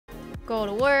Go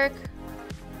to work.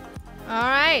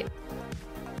 Alright.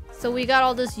 So we got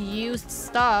all this used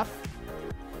stuff.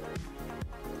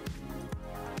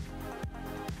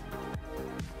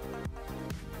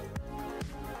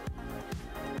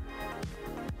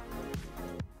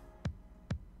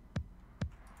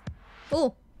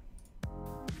 Oh!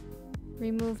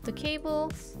 Remove the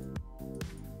cables.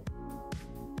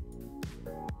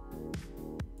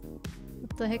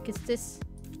 What the heck is this?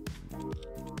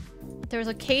 There's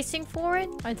a casing for it?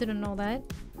 I didn't know that.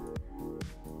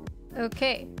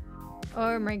 Okay.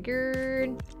 Oh my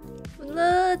god.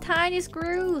 Look, tiny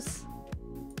screws.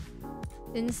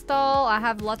 Install. I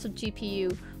have lots of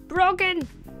GPU. Broken!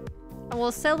 I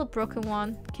will sell the broken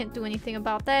one. Can't do anything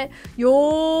about that.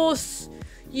 Yos!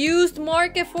 Used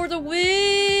market for the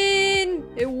win!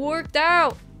 It worked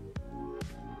out.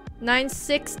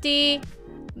 960.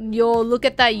 Yo, look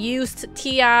at that used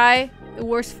TI. It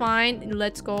works fine.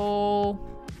 Let's go.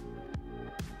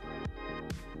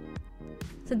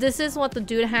 So this is what the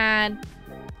dude had.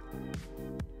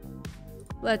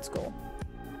 Let's go.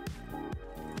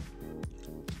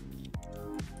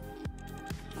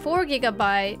 4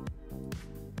 GB.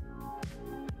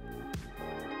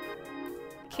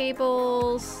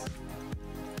 Cables.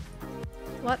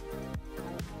 What?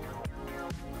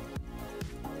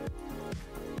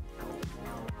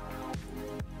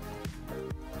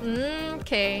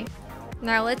 Okay.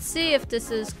 Now let's see if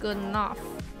this is good enough.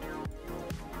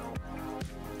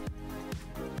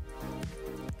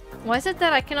 Why is it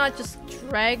that I cannot just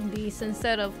drag these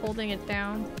instead of holding it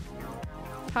down?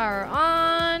 Power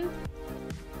on.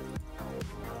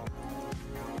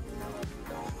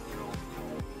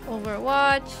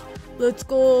 Overwatch. Let's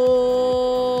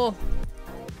go.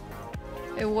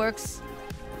 It works.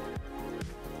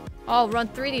 Oh, run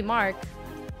 3D Mark.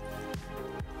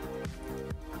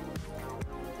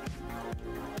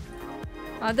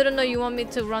 I didn't know you want me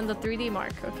to run the 3D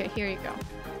Mark. Okay, here you go.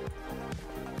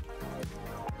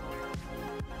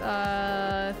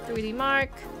 3D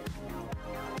Mark.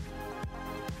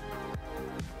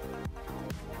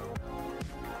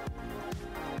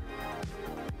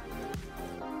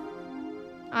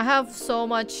 I have so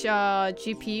much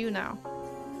GPU now,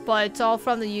 but it's all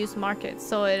from the used market,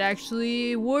 so it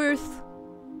actually worth.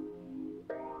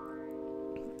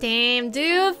 Damn,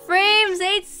 dude, frames,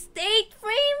 8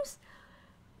 frames.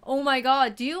 Oh my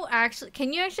god, do you actually?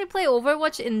 Can you actually play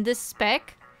Overwatch in this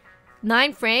spec?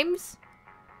 9 frames?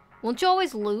 Won't you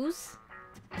always lose?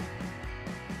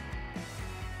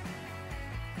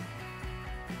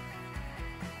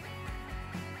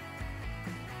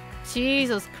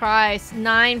 Jesus Christ,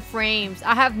 9 frames.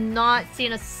 I have not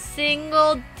seen a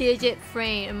single digit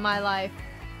frame in my life.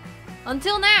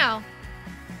 Until now.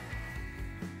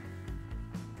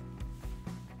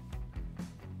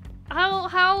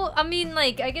 How, I mean,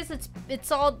 like, I guess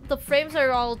it's all, the frames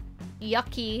are all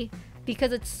yucky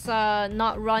because it's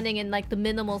not running in like the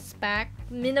minimum spec,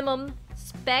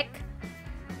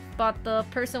 but the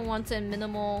person wants a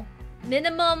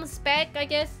minimum spec, I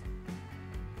guess.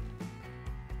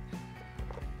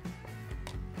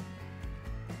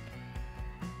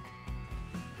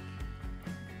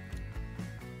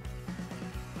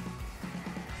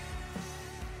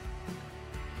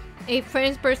 Eight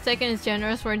frames per second is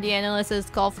generous for the analyst's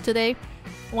golf today.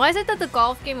 Why is it that the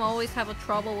golf game always have a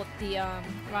trouble with the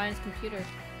Ryan's computer?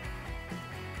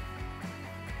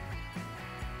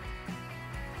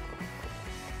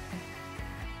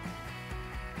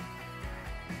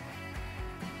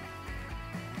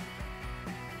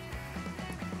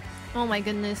 Oh my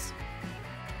goodness.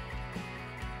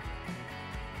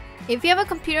 If you have a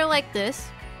computer like this,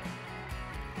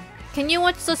 can you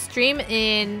watch the stream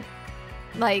in,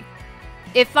 like,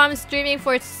 if I'm streaming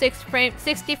for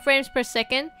 60 frames per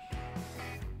second,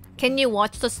 can you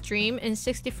watch the stream in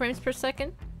 60 frames per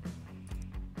second?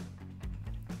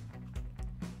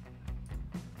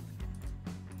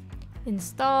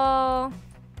 Install.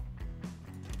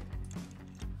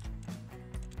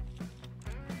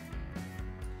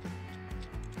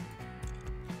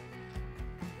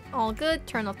 All good.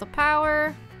 Turn off the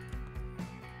power.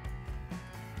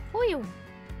 Whoo!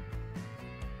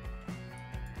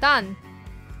 Done.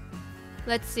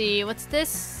 Let's see. What's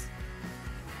this?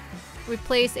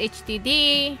 Replace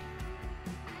HDD.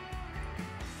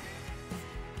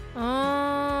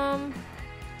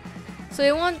 So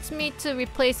it wants me to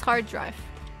replace hard drive.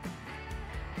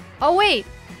 Oh wait,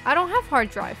 I don't have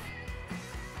hard drive.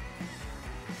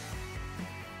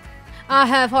 I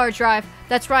have hard drive.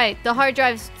 That's right. The hard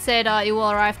drive said it will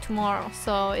arrive tomorrow,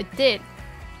 so it did.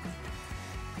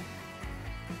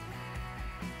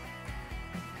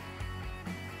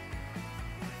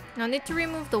 I need to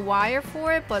remove the wire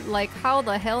for it, but like how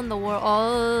the hell in the world?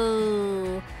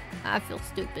 Oh, I feel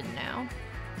stupid now.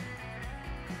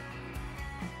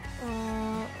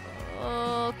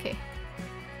 Okay.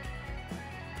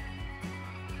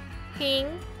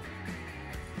 Ping.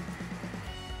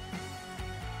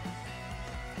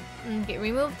 Okay,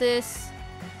 remove this.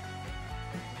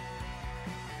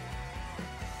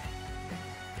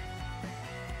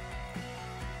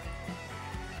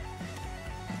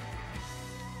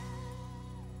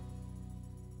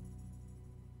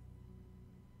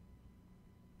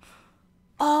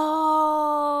 Oh,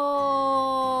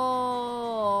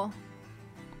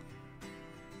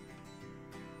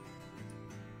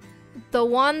 the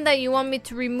one that you want me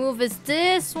to remove is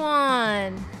this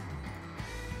one.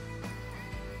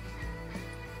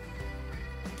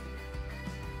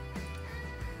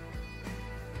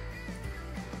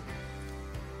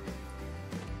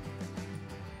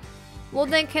 Well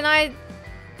then can I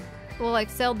like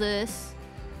sell this?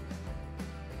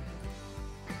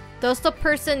 Does the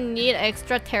person need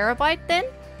extra terabyte then?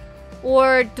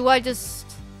 Or do I just...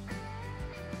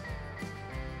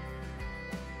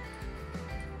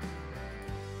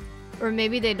 Or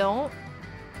maybe they don't?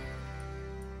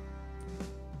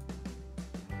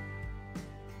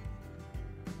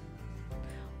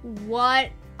 What?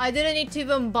 I didn't need to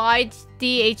even buy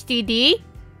the HDD?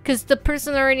 Because the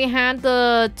person already had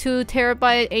the 2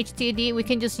 terabyte HDD, we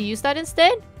can just use that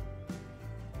instead?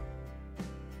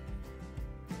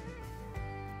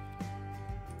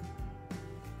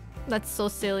 That's so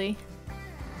silly.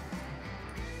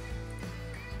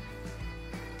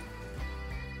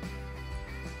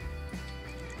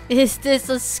 Is this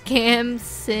a scam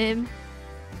sim?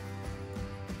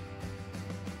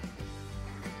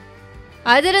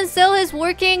 I didn't sell his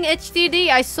working HDD.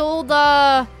 I sold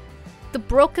the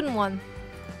broken one.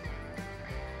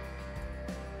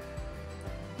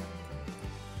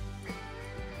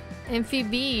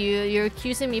 MPB, you're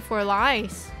accusing me for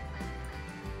lies.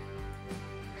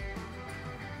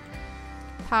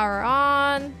 Power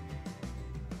on.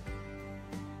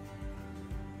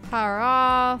 Power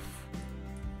off.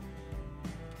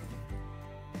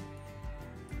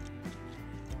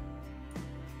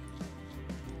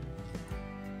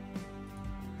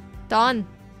 Done.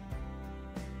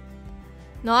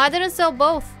 No, I didn't sell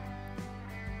both.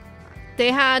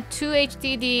 They had 2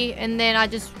 HDD and then I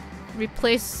just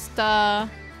replaced the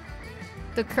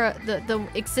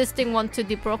existing one to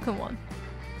the broken one.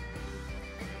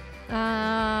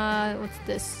 What's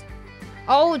this?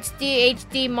 Oh, it's the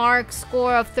HD Mark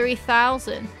score of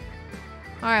 3000.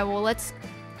 Alright, well let's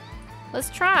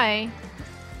try.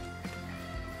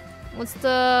 What's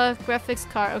the graphics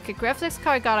card? Okay, graphics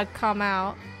card gotta come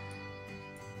out.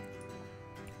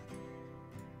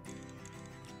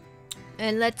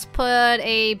 And let's put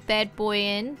a bad boy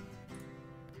in.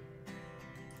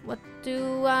 What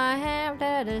do I have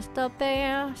that is the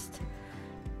best?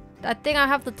 I think I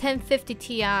have the 1050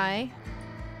 Ti.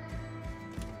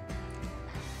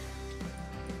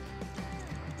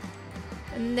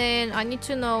 And then I need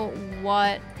to know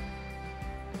what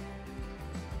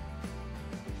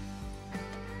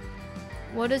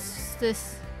is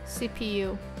this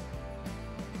CPU?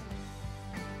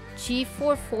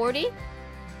 G440?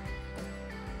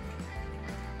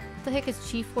 What the heck is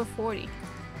G440?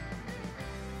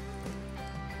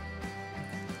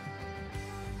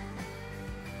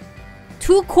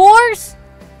 Two cores?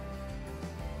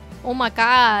 Oh my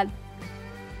god.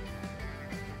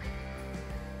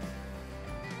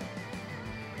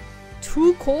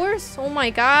 Two cores? Oh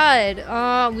my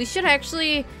god. We should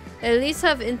actually at least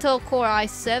have Intel Core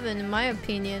i7 in my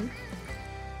opinion.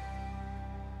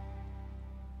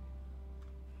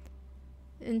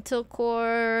 Intel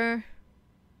Core...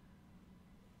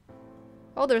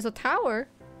 Oh, there's a tower.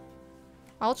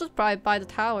 I'll just probably buy the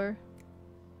tower.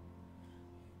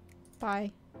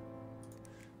 Bye.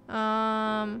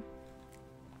 I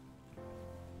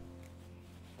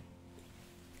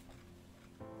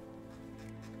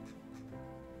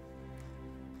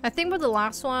think for the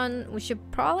last one, we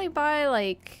should probably buy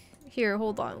like... Here,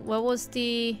 hold on. What was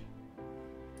the...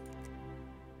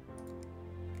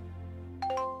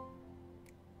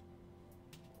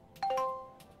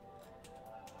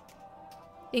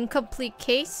 Incomplete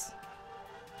case?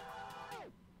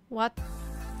 What?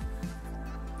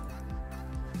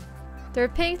 They're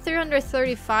paying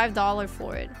 $335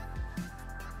 for it.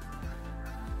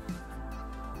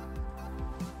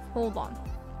 Hold on.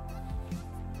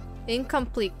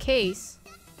 Incomplete case?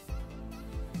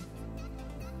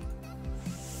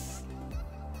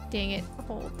 Dang it.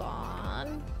 Hold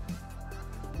on.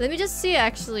 Let me just see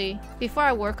actually, before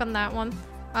I work on that one.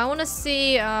 I want to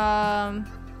see,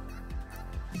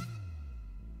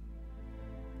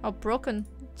 Oh, broken.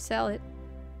 Sell it.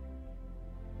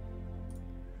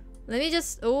 Let me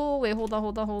just... Oh, wait. Hold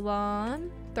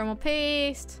on. Thermal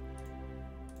paste.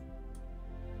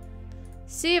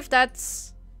 See if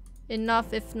that's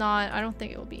enough. If not, I don't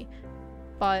think it will be.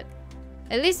 But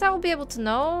at least I will be able to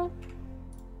know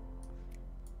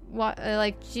what...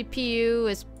 like, GPU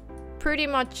is pretty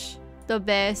much the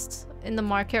best in the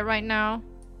market right now.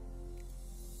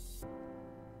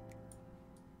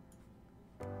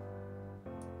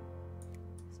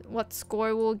 What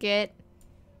score we'll get.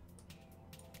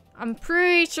 I'm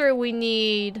pretty sure we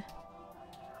need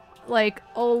like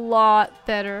a lot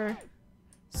better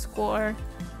score.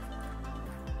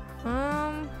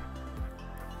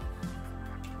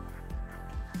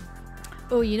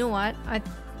 Oh, you know what? I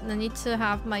need to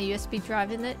have my USB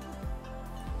drive in it.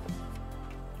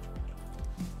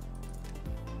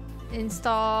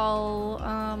 Install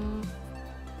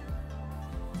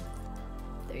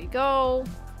there you go.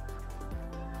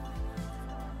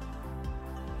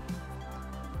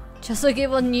 Just to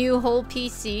give a new whole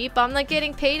PC, but I'm not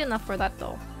getting paid enough for that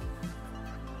though.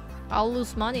 I'll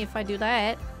lose money if I do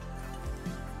that.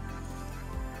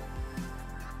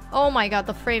 Oh my god,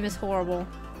 the frame is horrible.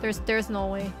 There's no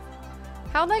way.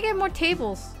 How did I get more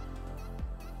tables?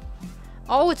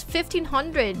 Oh, it's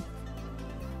 1500.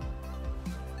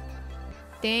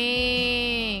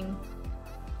 Dang.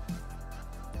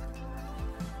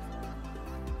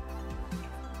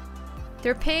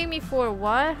 They're paying me for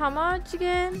what? How much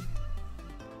again?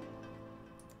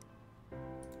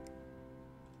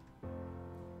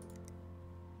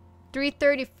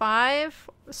 $335.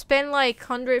 Spend like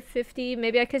 150.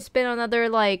 Maybe I could spend another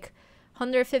like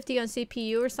 150 on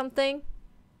CPU or something.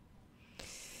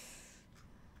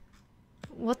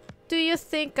 What do you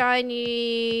think I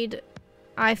need?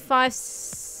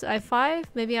 i5?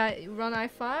 Maybe I run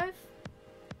i5?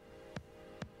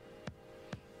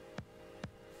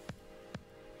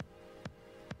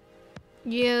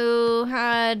 You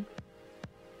had...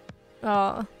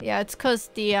 Oh, yeah, it's cause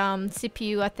the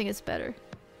CPU I think is better.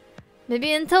 Maybe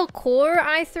Intel Core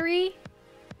i3?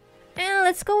 And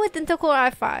let's go with Intel Core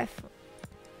i5.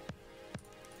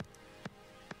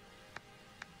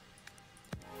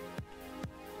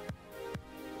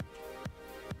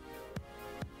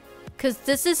 Cause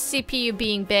this is CPU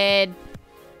being bad.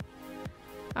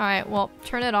 Alright, well,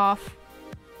 turn it off.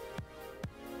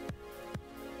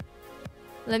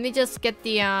 Let me just get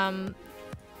the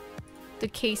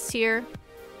case here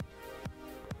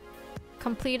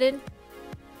completed.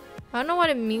 I don't know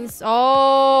what it means.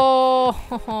 Oh,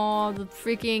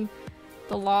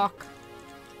 the lock.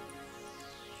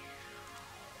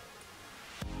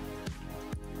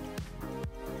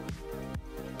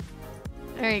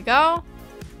 There you go.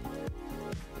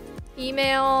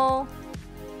 Email.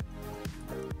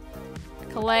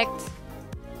 Collect.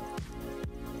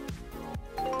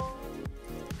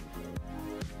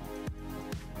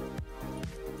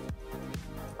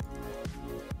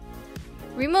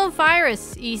 Remove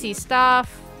virus. Easy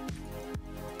stuff.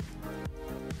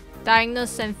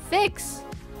 Diagnose and fix.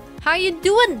 How you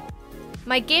doing?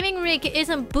 My gaming rig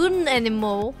isn't booting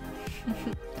anymore.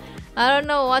 I don't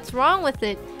know what's wrong with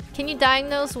it. Can you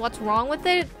diagnose what's wrong with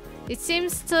it? It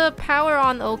seems to power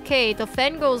on okay. The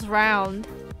fan goes round.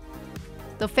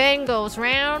 The fan goes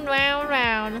round, round,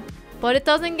 round. But it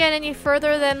doesn't get any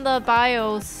further than the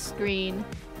BIOS screen.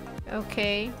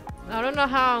 Okay. I don't know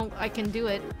how I can do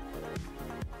it.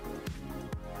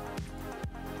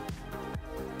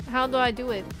 How do I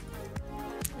do it?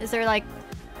 Is there like...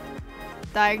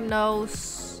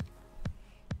 diagnose...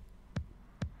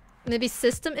 Maybe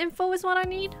system info is what I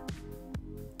need?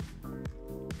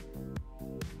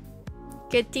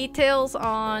 Get details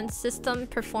on system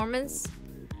performance.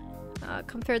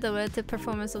 Compare the relative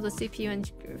performance of the CPU and...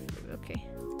 Okay.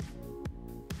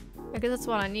 I guess that's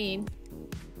what I need.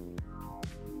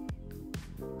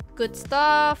 Good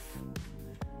stuff.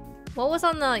 What was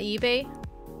on the eBay?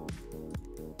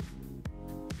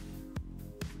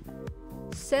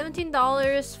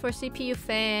 $17 for CPU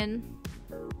fan.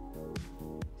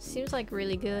 Seems like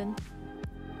really good.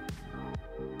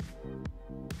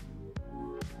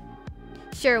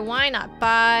 Sure, why not?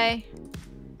 Buy.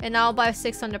 And I'll buy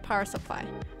 600 power supply.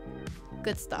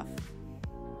 Good stuff.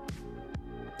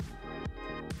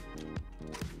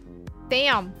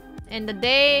 Bam! End the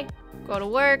day. Go to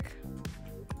work.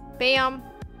 Bam.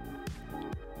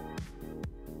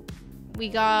 We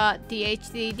got the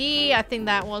HDD. I think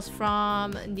that was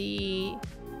from the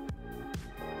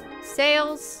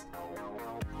sales.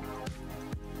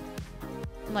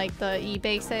 Like the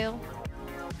eBay sale.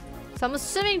 So I'm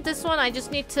assuming this one I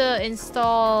just need to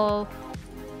install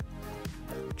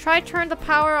Try turn the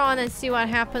power on and see what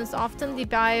happens. Often the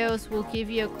BIOS will give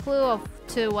you a clue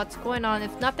to what's going on.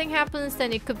 If nothing happens,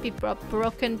 then it could be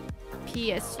broken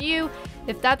PSU.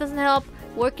 If that doesn't help,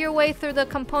 work your way through the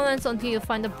components until you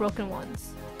find the broken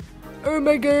ones. Oh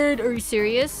my god, are you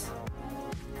serious?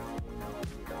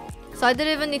 So I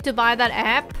didn't even need to buy that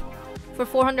app for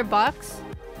 400 bucks.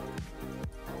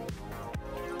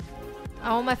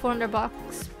 I want my 400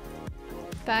 bucks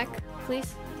back,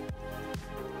 please.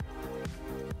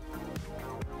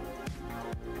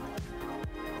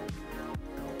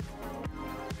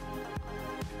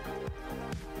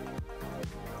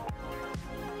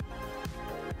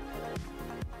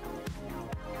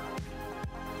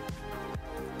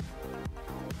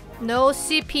 No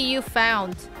CPU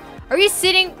found. Are you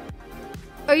sitting?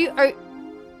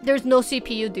 There's no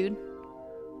CPU, dude.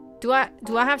 Do I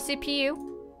have CPU?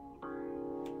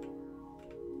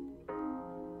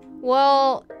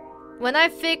 Well, when I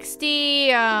fix the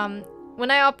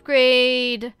when I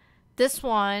upgrade this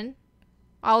one,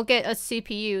 I'll get a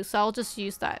CPU, so I'll just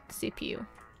use that CPU.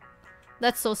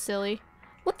 That's so silly.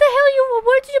 What the hell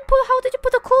where did you put, how did you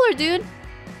put the cooler, dude?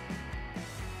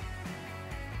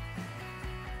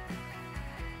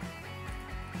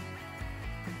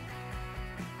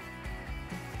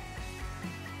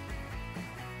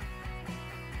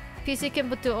 PC can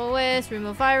boot to OS,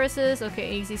 remove viruses,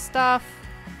 okay, easy stuff.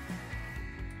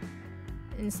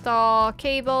 Install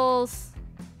cables.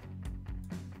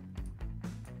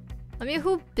 I mean,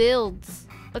 who builds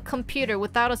a computer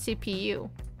without a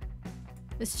CPU?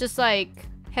 It's just like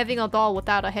having a doll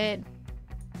without a head.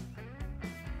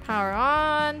 Power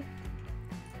on.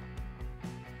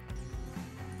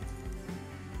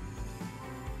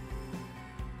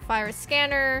 Virus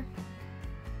scanner.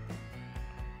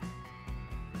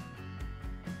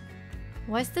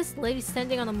 Why is this lady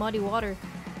standing on the muddy water?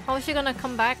 How is she gonna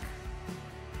come back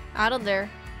out of there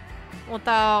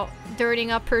without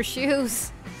dirtying up her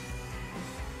shoes?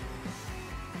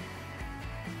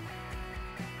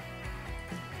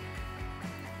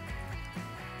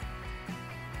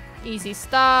 Easy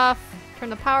stuff. Turn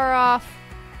the power off.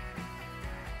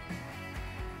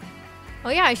 Oh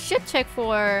yeah, I should check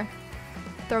for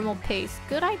thermal paste.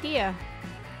 Good idea.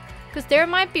 Because there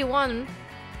might be one.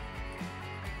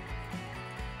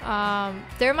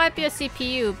 There might be a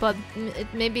CPU, but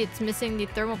maybe it's missing the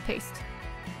thermal paste.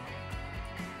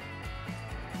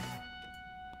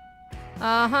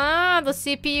 Uh-huh, the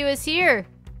CPU is here.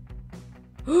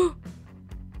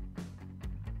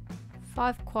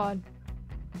 5 quad.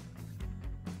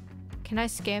 Can I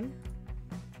skim?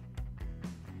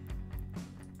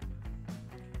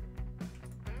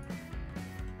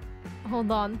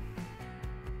 Hold on.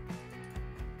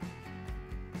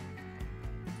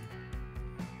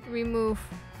 Remove.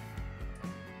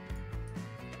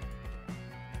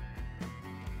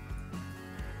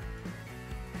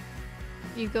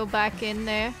 You go back in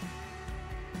there.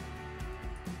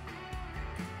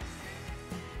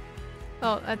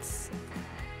 Oh, that's...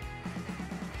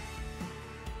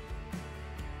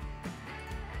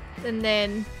 And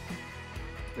then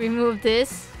remove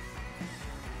this.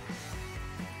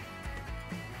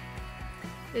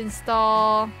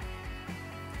 Install.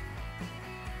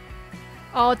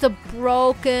 Oh, it's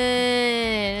broken.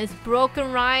 It's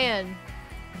broken, Ryan.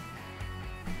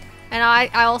 And I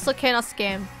also cannot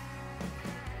scam.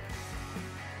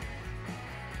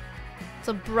 It's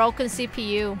a broken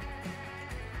CPU.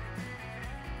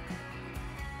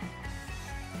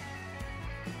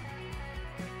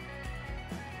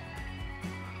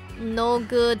 No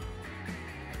good.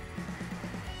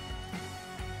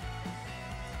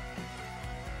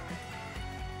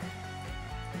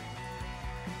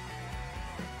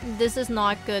 This is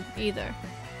not good either.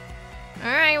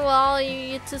 Alright, well,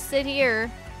 you get to sit here.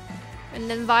 And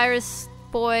then virus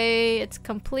boy, it's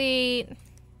complete.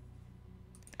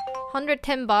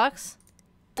 110 bucks.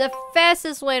 The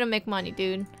fastest way to make money,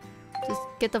 dude. Just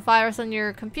get the virus on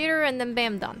your computer and then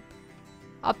bam, done.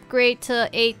 Upgrade to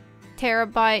 8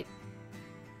 terabyte.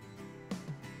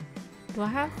 Do I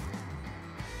have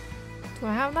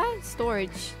that?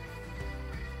 Storage.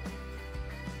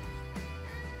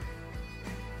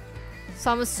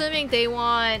 So I'm assuming they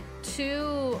want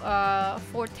 4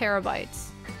 terabytes.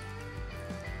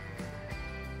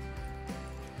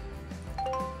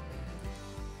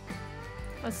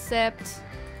 Accept.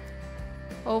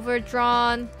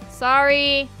 Overdrawn.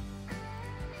 Sorry.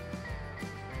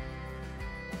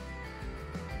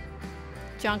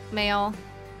 Junk mail.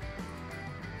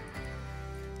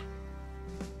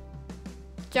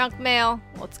 Junk mail.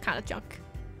 Well, it's kind of junk.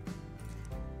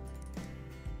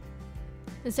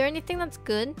 Is there anything that's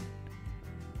good?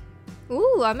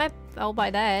 Ooh, I'll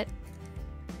buy that.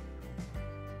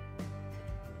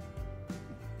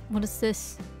 What is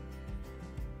this?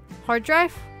 Hard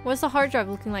drive? What's the hard drive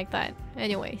looking like that?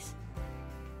 Anyways.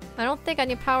 I don't think I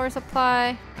need power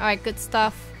supply. Alright, good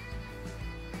stuff.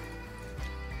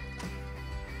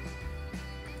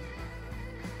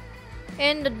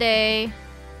 End the day.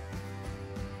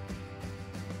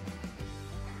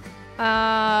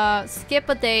 Skip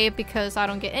a day because I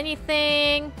don't get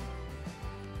anything.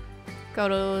 Go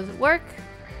to work.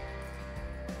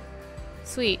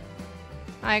 Sweet.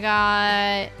 I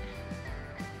got...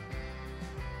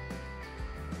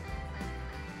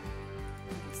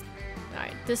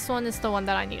 Alright, this one is the one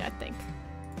that I need, I think.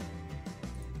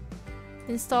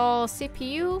 Install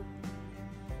CPU.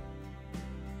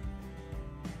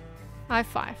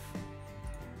 i5.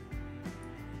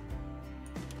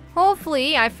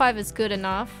 Hopefully i5 is good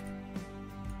enough.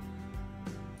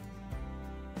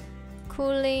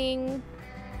 Cooling.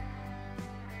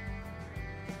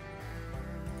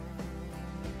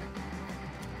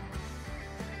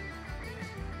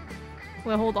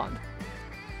 Wait, hold on.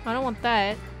 I don't want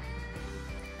that.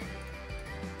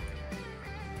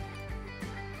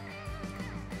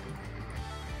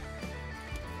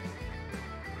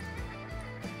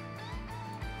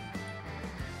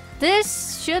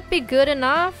 This should be good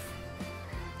enough.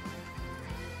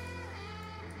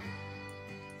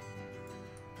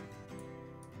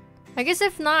 I guess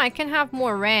if not, I can have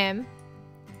more RAM.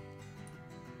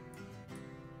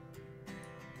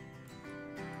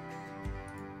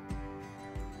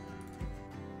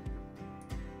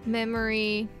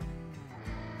 Memory.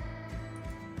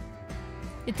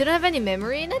 It didn't have any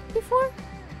memory in it before?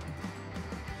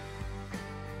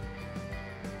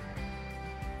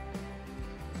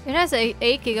 It has 8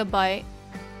 GB.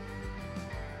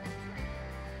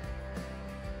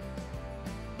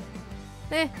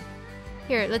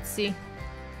 Here, let's see.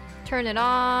 Turn it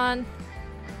on.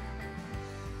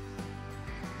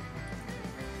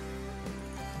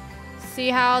 See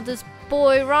how this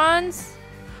boy runs?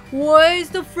 Why is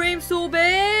the frame so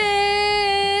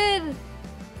bad?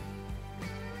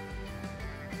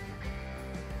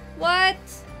 What?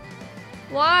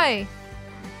 Why?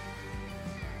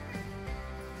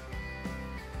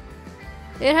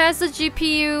 It has a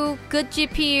GPU, good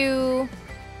GPU.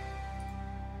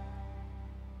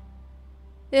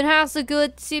 It has a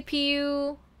good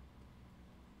CPU.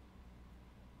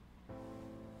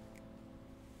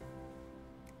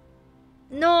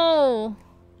 No.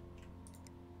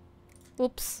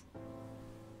 Oops.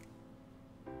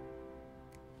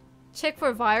 Check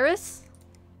for virus?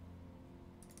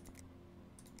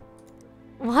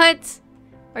 What?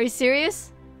 Are you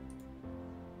serious?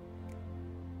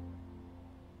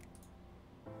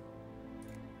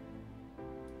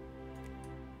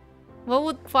 What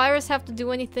would virus have to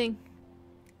do anything?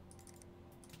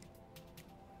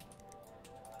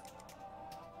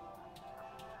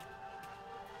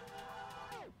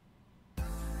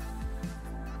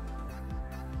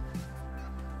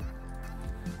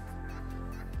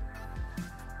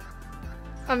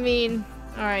 I mean,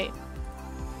 alright.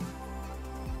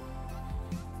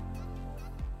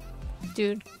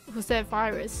 Dude, who said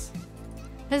virus?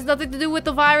 Has nothing to do with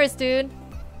the virus, dude.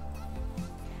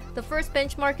 The first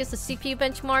benchmark is the CPU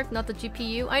benchmark, not the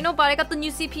GPU. I know, but I got the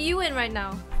new CPU in right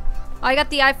now. I got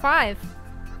the i5.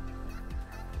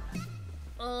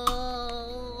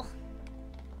 Oh.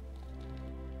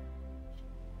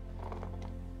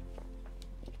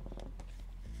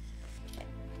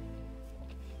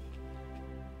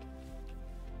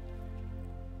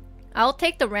 I'll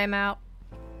take the RAM out.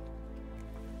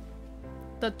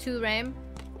 The 2 RAM.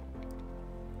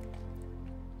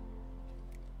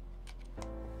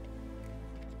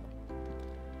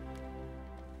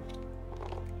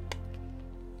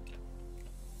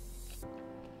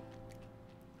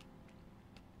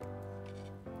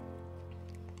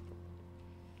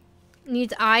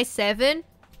 Needs i7?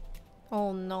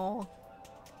 Oh no.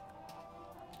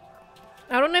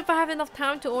 I don't know if I have enough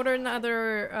time to order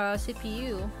another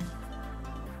CPU.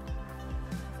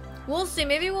 We'll see.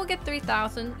 Maybe we'll get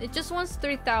 3,000. It just wants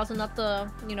 3,000, not the,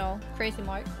 you know, crazy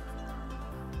mark.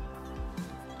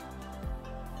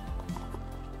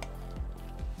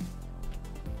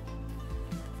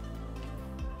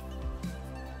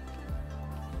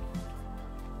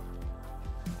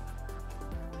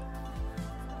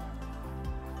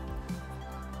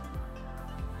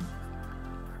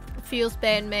 Feels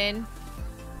bad, man.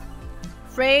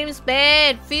 Frames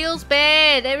bad. Feels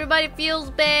bad. Everybody feels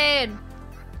bad.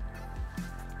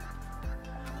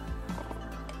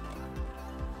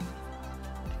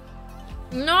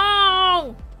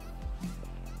 No!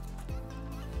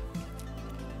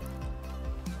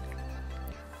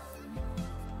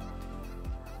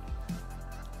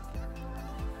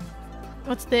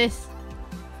 What's this?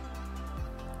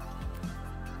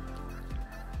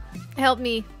 Help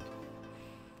me.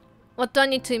 What do I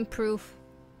need to improve?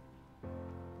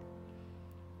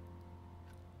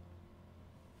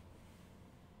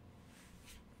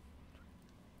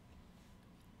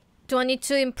 Do I need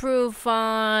to improve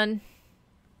on...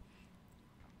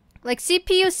 Like,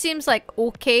 CPU seems like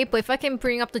okay, but if I can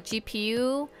bring up the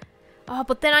GPU... Oh,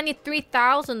 but then I need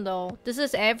 3,000 though. This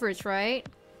is average, right?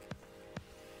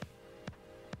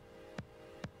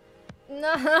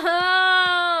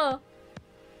 No!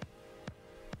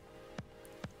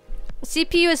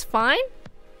 CPU is fine?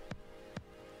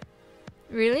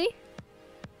 Really?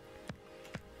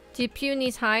 GPU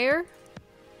needs higher?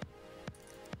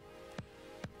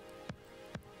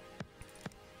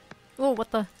 Oh,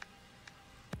 what the?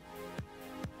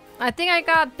 I think I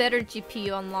got better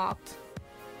GPU unlocked.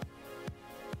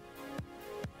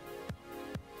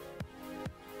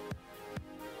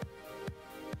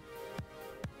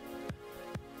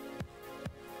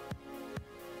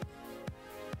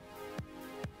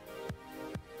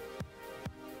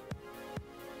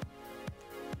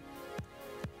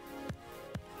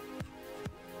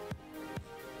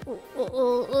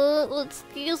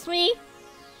 Excuse me?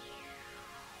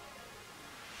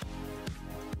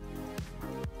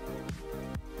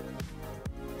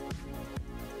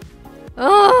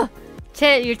 Oh!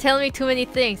 Chet, you're telling me too many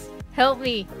things. Help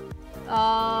me.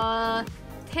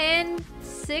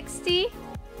 1060?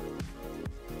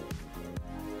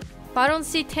 But I don't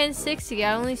see 1060,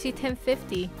 I only see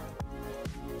 1050.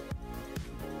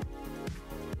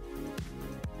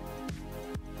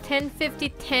 (1050)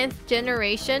 10th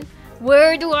generation?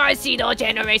 Where do I see the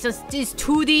generations? This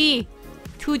 2D,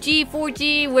 2G,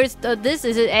 4G. Where's the this?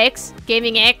 Is it X?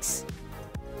 Gaming X?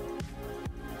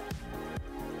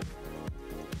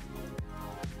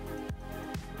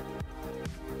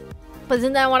 But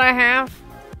isn't that what I have?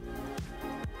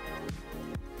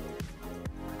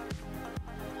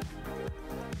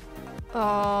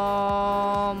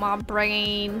 Oh, my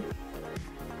brain.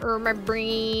 Or my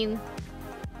brain.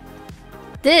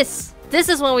 This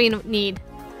is what we need.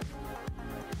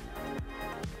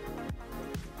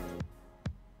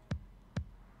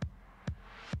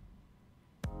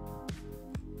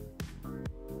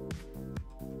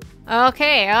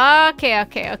 Okay.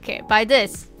 By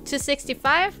this.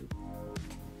 265?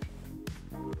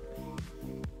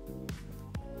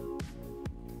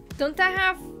 Don't I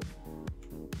have...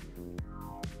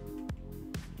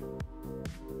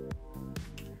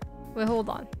 Wait, hold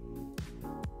on.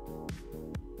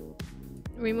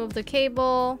 Remove the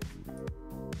cable.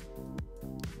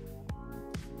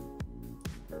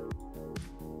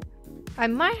 I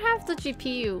might have the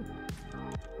GPU.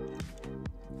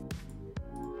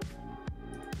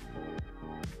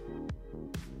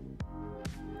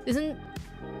 Isn't...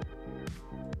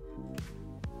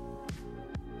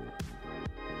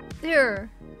 There.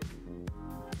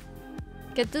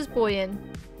 Get this boy in.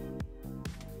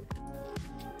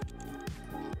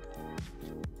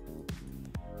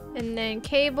 And then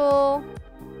cable.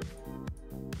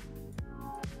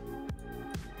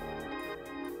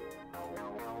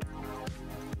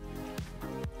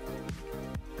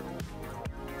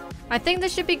 I think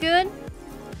this should be good.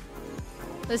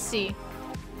 Let's see.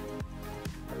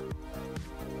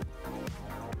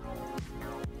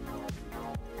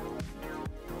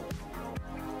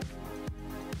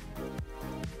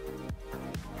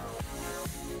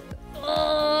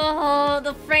 Oh,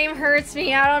 the frame hurts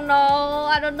me. I don't know.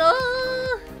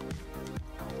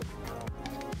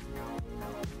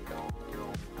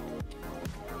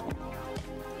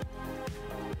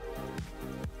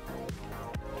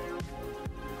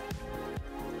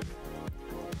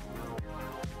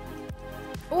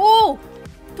 Oh,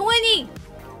 20.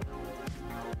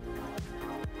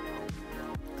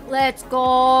 Let's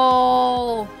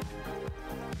go.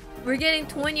 We're getting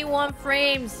 21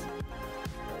 frames.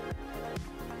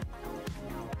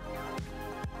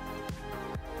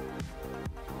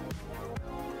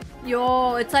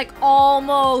 Yo, it's like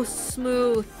almost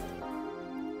smooth.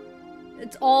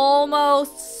 It's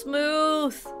almost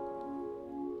smooth.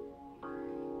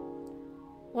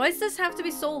 Why does this have to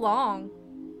be so long?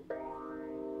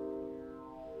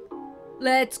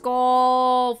 Let's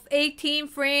go. 18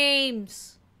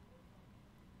 frames.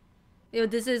 Yo,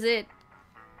 this is it.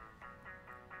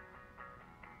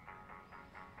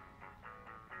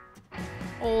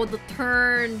 Oh, the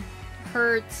turn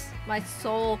hurts my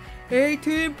soul.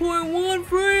 18.1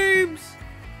 frames.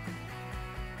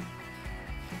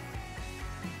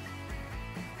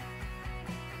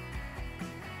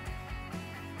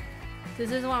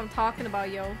 This is what I'm talking about,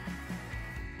 yo.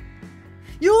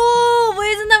 Yo,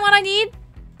 wait, isn't that what I need?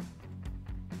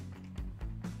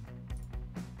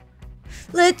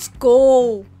 Let's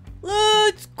go!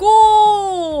 Let's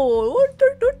go!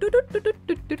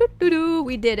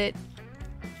 We did it.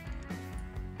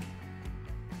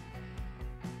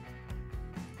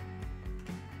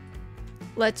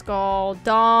 Let's go,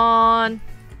 Dawn.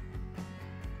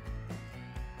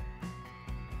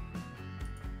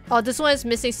 Oh, this one is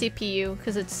missing CPU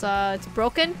because it's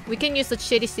broken. We can use the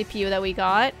shitty CPU that we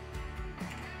got.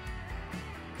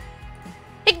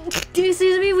 Excuse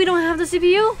me, we don't have the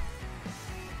CPU?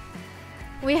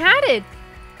 We had it.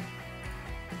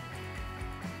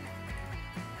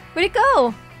 Where'd it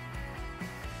go?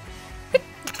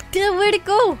 Where'd it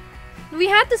go? We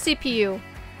had the CPU.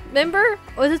 Remember?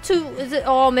 Or is it too? Is it?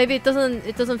 Oh, maybe it doesn't.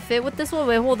 It doesn't fit with this one.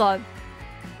 Wait, hold on.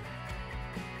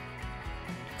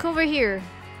 Come over here.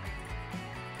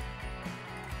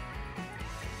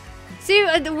 See,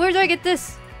 where do I get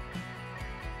this?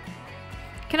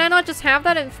 Can I not just have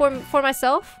that for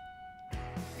myself?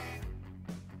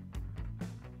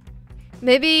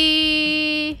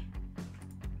 Maybe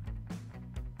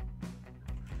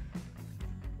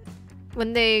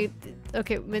when they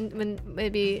okay, when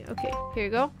maybe okay, here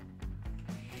you go.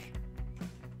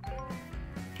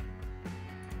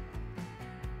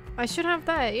 I should have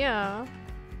that, yeah.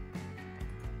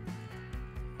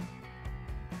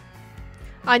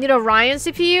 I need a Ryan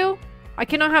CPU? I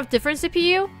cannot have different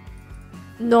CPU?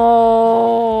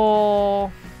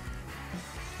 No.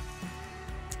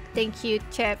 Thank you,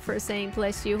 chat, for saying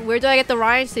bless you. Where do I get the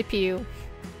Ryan CPU?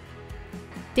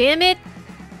 Damn it!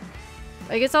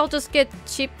 I guess I'll just get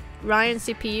cheap Ryan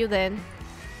CPU then.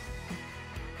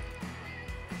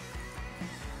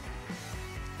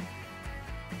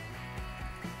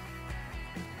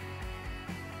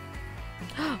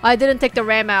 I didn't take the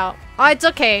RAM out. Oh, it's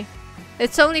okay.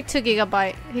 It's only 2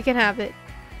 GB. He can have it.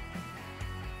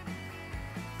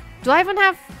 Do I even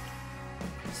have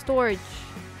storage?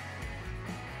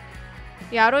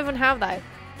 Yeah, I don't even have that.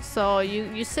 So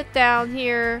you sit down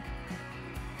here.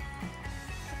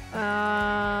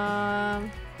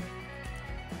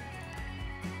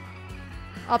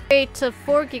 Upgrade to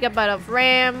 4 GB of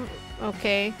RAM.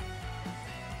 Okay.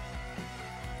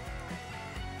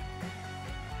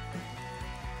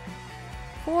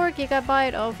 Four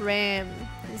GB of RAM.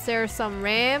 Is there some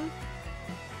RAM?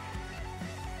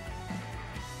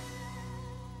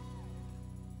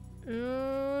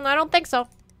 I don't think so.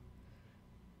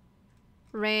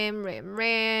 RAM.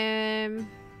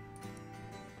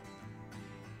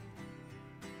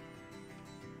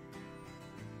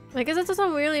 I guess it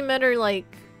doesn't really matter,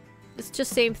 like, it's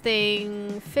just same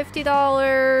thing. $50.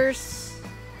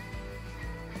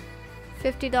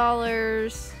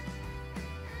 $50.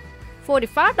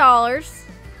 $45.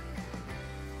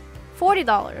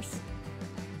 $40.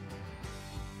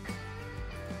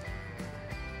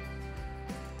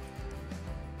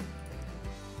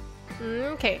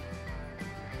 Okay.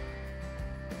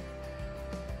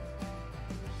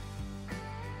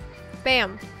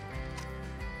 Bam.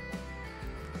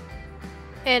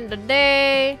 End the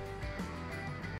day.